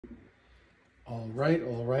All right,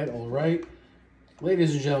 all right, all right.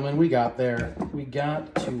 Ladies and gentlemen, we got there. We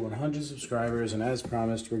got to 100 subscribers, and as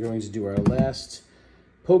promised, we're going to do our last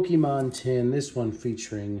Pokemon Tin, this one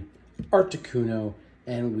featuring Articuno,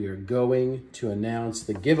 and we are going to announce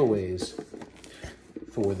the giveaways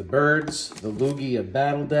for the birds, the Lugia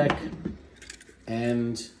Battle Deck,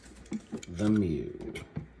 and the Mew.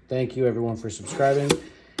 Thank you, everyone, for subscribing.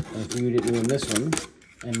 And if you didn't win this one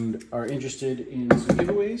and are interested in some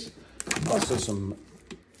giveaways, also some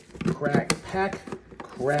pack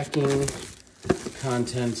cracking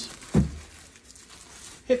content,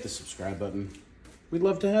 hit the subscribe button. We'd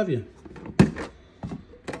love to have you.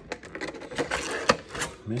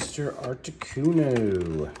 Mr.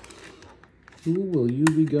 Articuno, who will you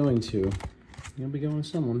be going to? You'll be going to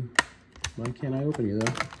someone. Why can't I open you,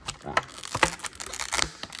 though? Ah.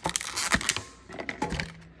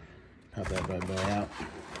 Pop that bad boy out.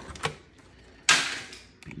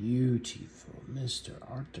 Beautiful Mr.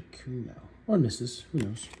 Articuno. Or Mrs. Who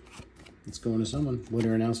knows? It's going to someone.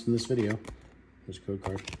 Winner announced in this video. Here's a code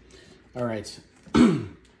card. All right.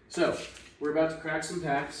 So, we're about to crack some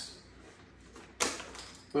packs.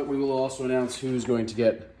 But we will also announce who's going to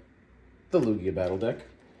get the Lugia Battle Deck.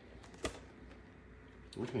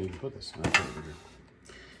 Where can I even put this?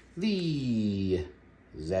 The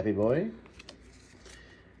Zappy Boy,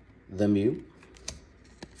 the Mew,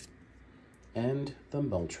 and the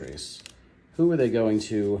Moltres. Who are they going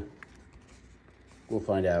to? We'll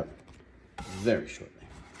find out very shortly.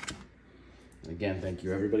 And again, thank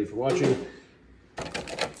you everybody for watching.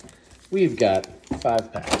 We've got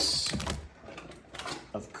 5 packs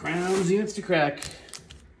of Crown Zeniths to crack.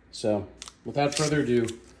 So, without further ado,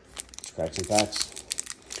 let's crack some packs.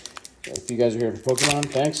 If you guys are here for Pokemon,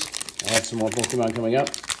 thanks. I have some more Pokemon coming up.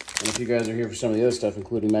 And if you guys are here for some of the other stuff,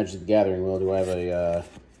 including Magic the Gathering, well, do I have a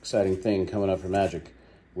exciting thing coming up for Magic,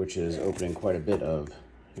 which is opening quite a bit of,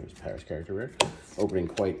 here's Paris character rare, opening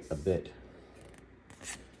quite a bit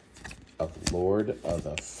of Lord of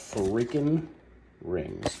the freaking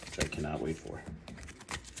Rings, which I cannot wait for.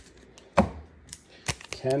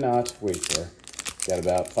 Cannot wait for. Got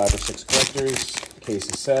about 5 or 6 collectors, case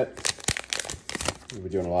is set. We'll be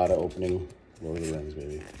doing a lot of opening Lord of the Rings,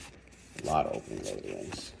 baby. A lot of opening Lord of the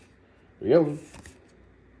Rings. Here we go.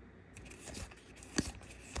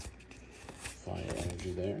 Fire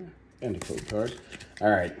energy there. And a code card.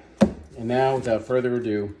 Alright. And now, without further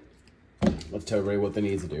ado, let's tell everybody what they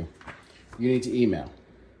need to do. You need to email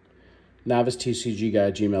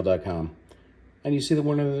novicetcgguy@gmail.com. And you see the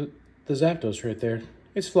one of the Zapdos right there.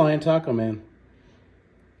 It's Flying Taco Man.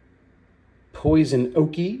 Poison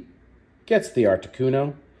Oki gets the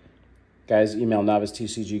Articuno. Guys, email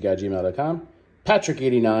novicetcgguy@gmail.com.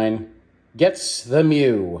 Patrick89 gets the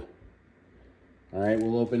Mew. All right,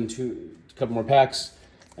 we'll open a couple more packs,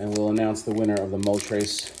 and we'll announce the winner of the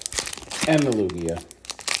Moltres and the Lugia.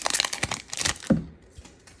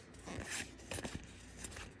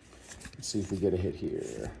 Let's see if we get a hit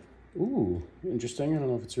here. Ooh, interesting. I don't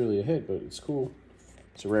know if it's really a hit, but it's cool.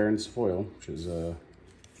 It's a rare and it's a foil, which is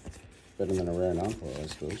better than a rare non-foil, I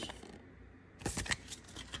suppose.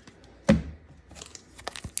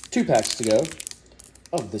 2 packs to go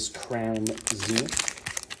of this Crown Zenith.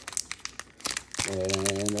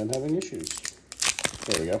 And I'm having issues.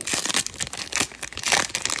 There we go.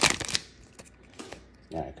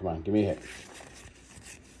 All right, come on, give me a hit.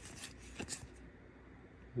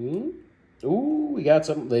 Ooh, we got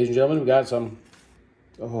some, ladies and gentlemen, we got some.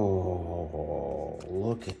 Oh,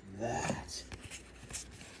 look at that.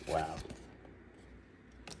 Wow.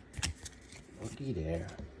 Looky there.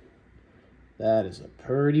 That is a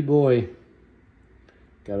purty boy.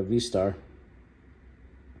 Got a V-Star.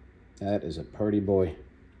 That is a purty boy.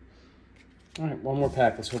 All right, one more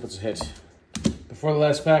pack. Let's hope it's a hit. Before the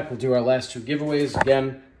last pack, we'll do our last 2 giveaways.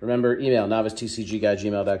 Again, remember, email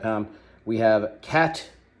novicetcg@gmail.com. We have Cat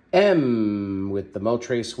M with the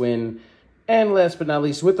Moltres win. And last but not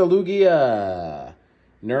least, with the Lugia.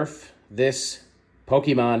 Nerf this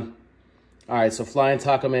Pokemon. All right, so Flying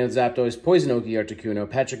Taco Man, Zapdos, Poison Oki, Articuno,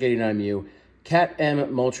 Patrick89 Mew, Cat M,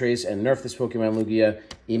 Moltres, and Nerf this Pokemon Lugia.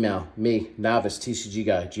 Email me,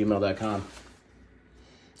 novicetcgguy@gmail.com.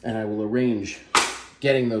 And I will arrange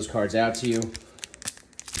getting those cards out to you.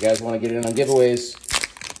 If you guys want to get in on giveaways,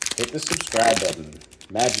 hit the subscribe button.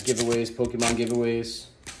 Magic giveaways, Pokemon giveaways.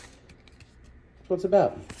 That's what it's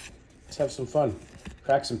about. Let's have some fun.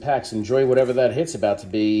 Crack some packs. Enjoy whatever that hit's about to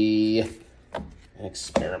be an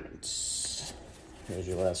experiment. Here's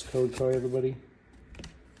your last code card, everybody.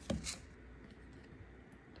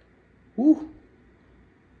 Woo.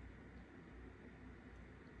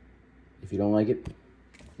 If you don't like it,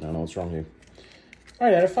 I don't know what's wrong here. All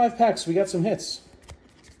right, out of 5 packs, we got some hits.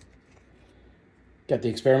 Got the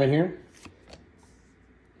Experiment here.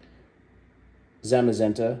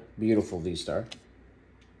 Zamazenta, beautiful V-Star.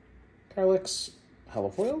 Carlix,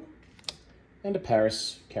 Holofoil. And a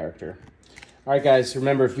Paris character. All right, guys,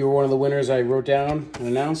 remember, if you were one of the winners I wrote down and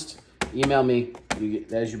announced, email me.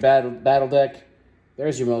 There's your battle deck.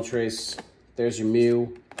 There's your Moltres. There's your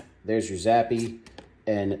Mew. There's your Zappy.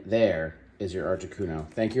 And there is your Articuno.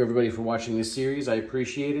 Thank you, everybody, for watching this series. I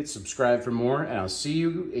appreciate it. Subscribe for more, and I'll see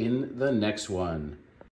you in the next one.